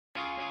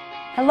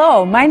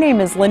Hello, my name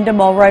is Linda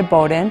Mulroy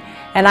Bowden,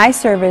 and I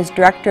serve as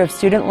Director of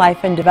Student Life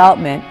and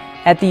Development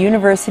at the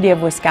University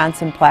of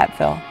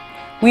Wisconsin-Platteville.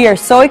 We are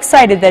so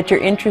excited that you're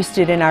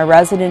interested in our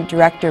resident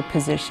director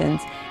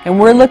positions, and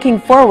we're looking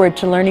forward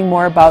to learning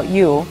more about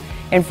you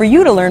and for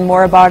you to learn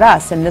more about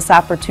us in this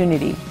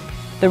opportunity.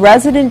 The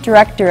resident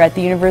director at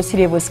the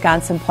University of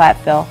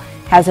Wisconsin-Platteville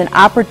has an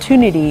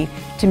opportunity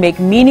to make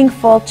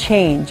meaningful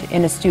change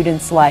in a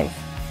student's life.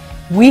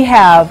 We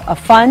have a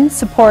fun,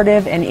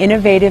 supportive, and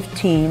innovative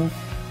team.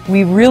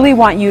 We really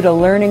want you to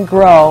learn and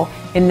grow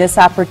in this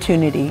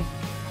opportunity.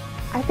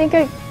 I think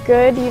a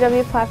good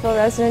UW-Platteville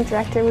resident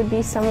director would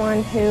be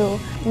someone who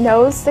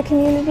knows the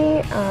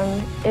community,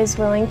 is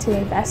willing to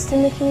invest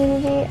in the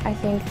community. I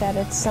think that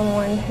it's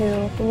someone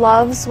who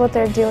loves what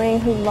they're doing,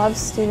 who loves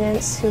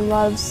students, who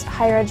loves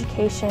higher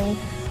education,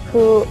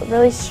 who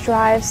really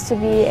strives to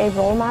be a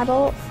role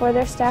model for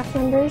their staff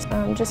members,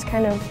 just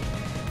kind of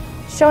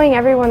showing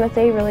everyone that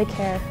they really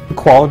care. The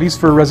qualities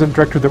for a resident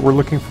director that we're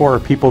looking for are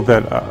people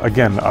that,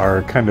 again,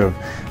 are kind of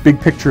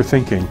big picture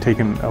thinking,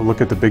 taking a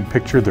look at the big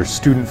picture. They're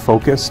student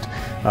focused.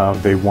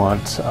 They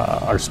want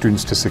our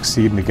students to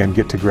succeed and, again,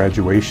 get to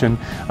graduation,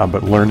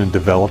 but learn and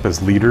develop as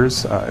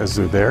leaders as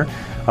they're there.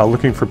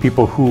 Looking for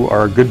people who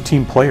are good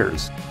team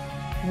players.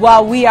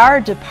 While we are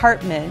a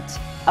department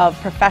of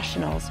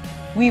professionals,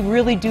 we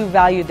really do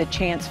value the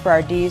chance for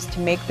our Ds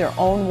to make their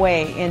own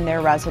way in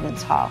their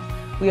residence hall.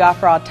 We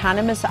offer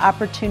autonomous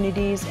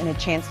opportunities and a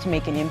chance to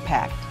make an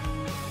impact.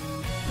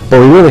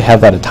 Well, we really have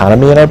that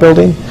autonomy in our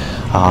building.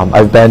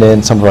 I've been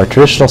in some of our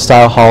traditional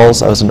style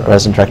halls. I was a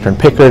resident director in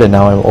Pickard, and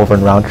now I'm over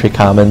in Roundtree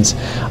Commons,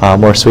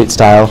 more suite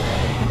style.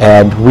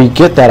 And we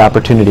get that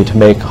opportunity to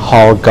make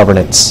hall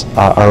governance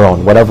our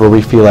own, whatever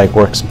we feel like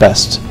works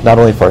best, not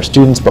only for our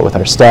students but with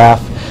our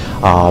staff,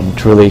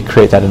 to really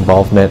create that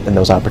involvement and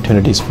those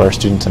opportunities for our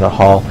students in our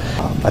hall.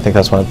 I think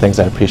that's one of the things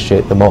I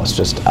appreciate the most.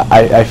 Just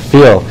I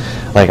feel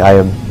like I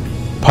am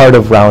part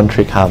of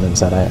Roundtree Commons,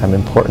 that I'm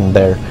important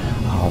there,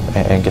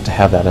 and get to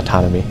have that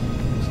autonomy.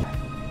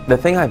 The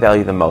thing I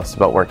value the most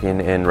about working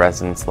in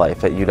residence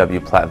life at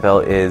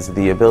UW-Platteville is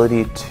the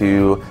ability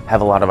to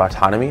have a lot of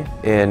autonomy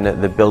in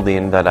the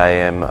building that I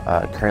am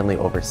currently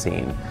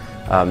overseeing.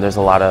 There's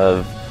a lot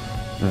of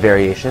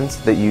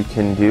variations that you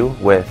can do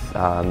with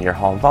your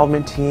hall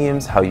involvement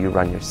teams, how you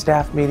run your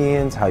staff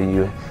meetings, how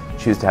you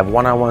choose to have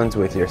one-on-ones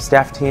with your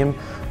staff team.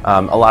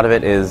 A lot of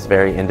it is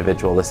very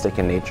individualistic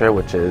in nature,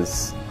 which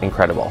is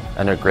incredible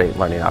and a great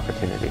learning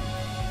opportunity.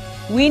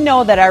 We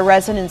know that our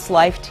residence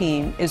life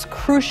team is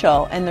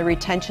crucial in the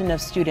retention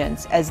of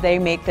students as they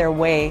make their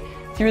way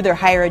through their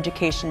higher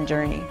education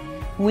journey.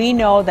 We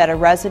know that a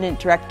resident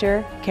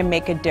director can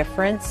make a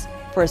difference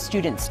for a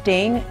student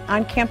staying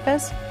on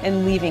campus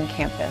and leaving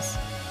campus.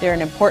 They're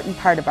an important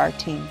part of our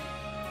team.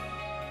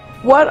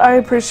 What I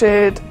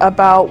appreciate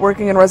about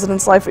working in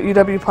residence life at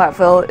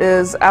UW-Platteville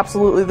is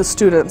absolutely the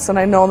students, and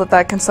I know that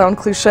that can sound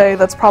cliche.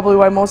 That's probably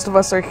why most of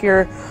us are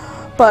here.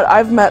 But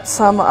I've met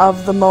some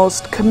of the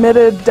most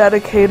committed,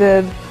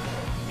 dedicated,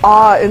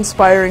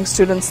 awe-inspiring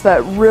students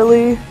that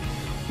really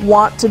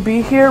want to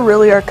be here,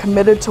 really are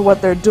committed to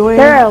what they're doing.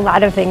 There are a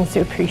lot of things to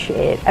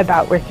appreciate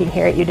about working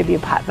here at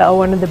UW-Platteville.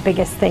 One of the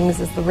biggest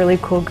things is the really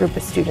cool group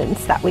of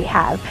students that we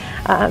have.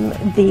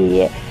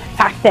 The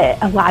fact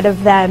that a lot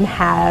of them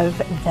have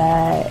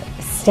the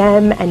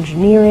STEM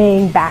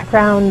engineering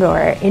background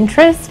or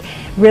interest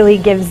really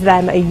gives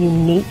them a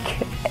unique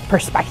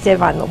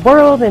perspective on the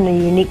world and a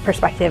unique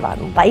perspective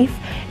on life.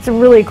 It's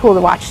really cool to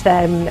watch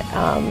them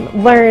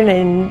learn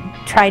and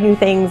try new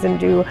things and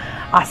do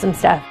awesome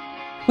stuff.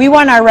 We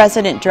want our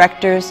resident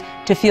directors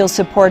to feel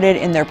supported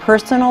in their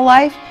personal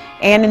life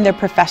and in their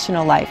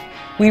professional life.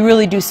 We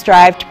really do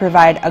strive to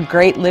provide a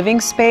great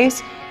living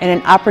space and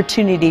an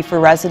opportunity for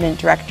resident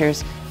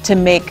directors to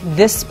make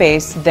this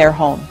space their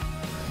home.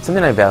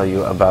 Something I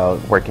value about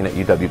working at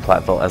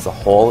UW-Platteville as a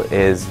whole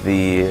is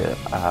the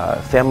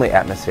family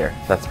atmosphere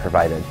that's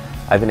provided.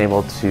 I've been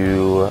able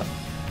to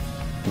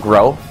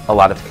grow a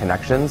lot of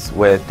connections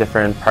with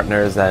different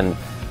partners and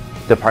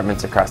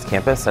departments across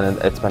campus, and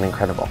it's been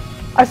incredible.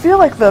 I feel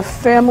like the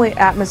family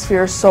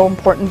atmosphere is so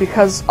important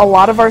because a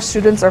lot of our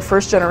students are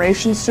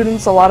first-generation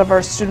students. A lot of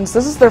our students,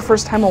 this is their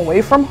first time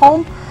away from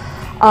home,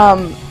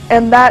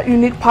 and that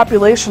unique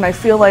population, I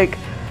feel like,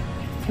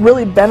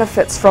 really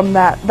benefits from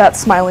that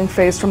smiling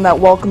face, from that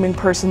welcoming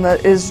person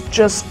that is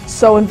just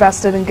so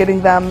invested in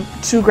getting them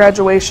to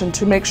graduation,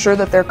 to make sure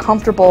that they're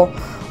comfortable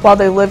while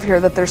they live here,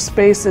 that their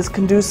space is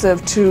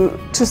conducive to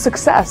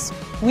success.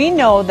 We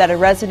know that a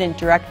resident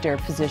director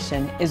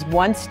position is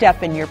one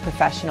step in your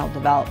professional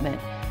development.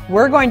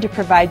 We're going to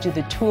provide you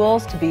the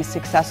tools to be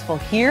successful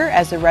here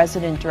as a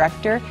resident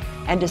director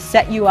and to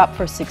set you up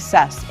for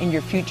success in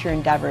your future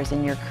endeavors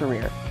in your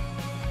career.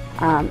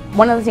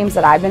 One of the teams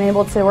that I've been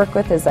able to work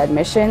with is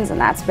admissions, and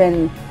that's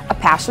been a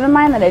passion of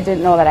mine that I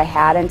didn't know that I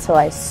had until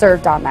I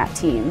served on that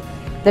team.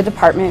 The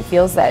department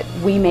feels that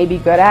we may be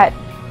good at,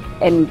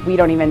 and we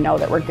don't even know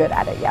that we're good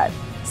at it yet.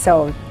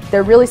 So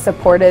they're really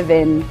supportive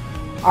in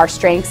our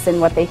strengths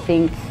and what they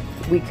think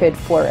we could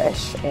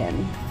flourish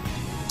in.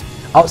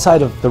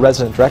 Outside of the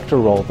resident director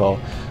role, though,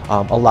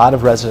 a lot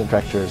of resident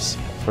directors,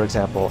 for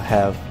example,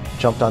 have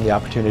jumped on the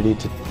opportunity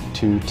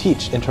to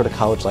teach Intro to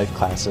College Life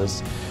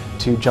classes,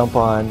 to jump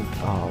on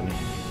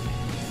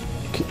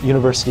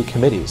university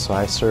committees. So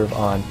I serve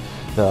on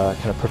the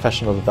kind of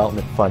Professional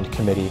Development Fund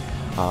committee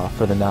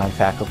for the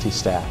non-faculty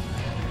staff.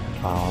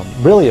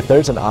 Really, if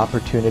there's an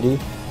opportunity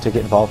to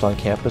get involved on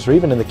campus or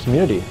even in the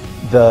community,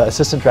 the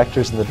assistant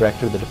directors and the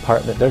director of the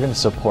department, they're going to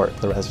support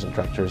the resident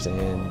directors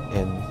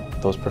in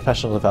those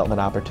professional development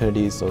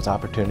opportunities, those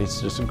opportunities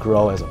to just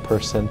grow as a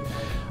person,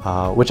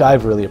 which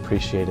I've really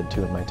appreciated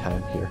too in my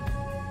time here.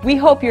 We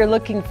hope you're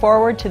looking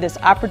forward to this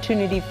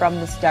opportunity from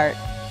the start.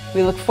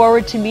 We look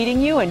forward to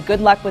meeting you, and good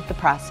luck with the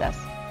process.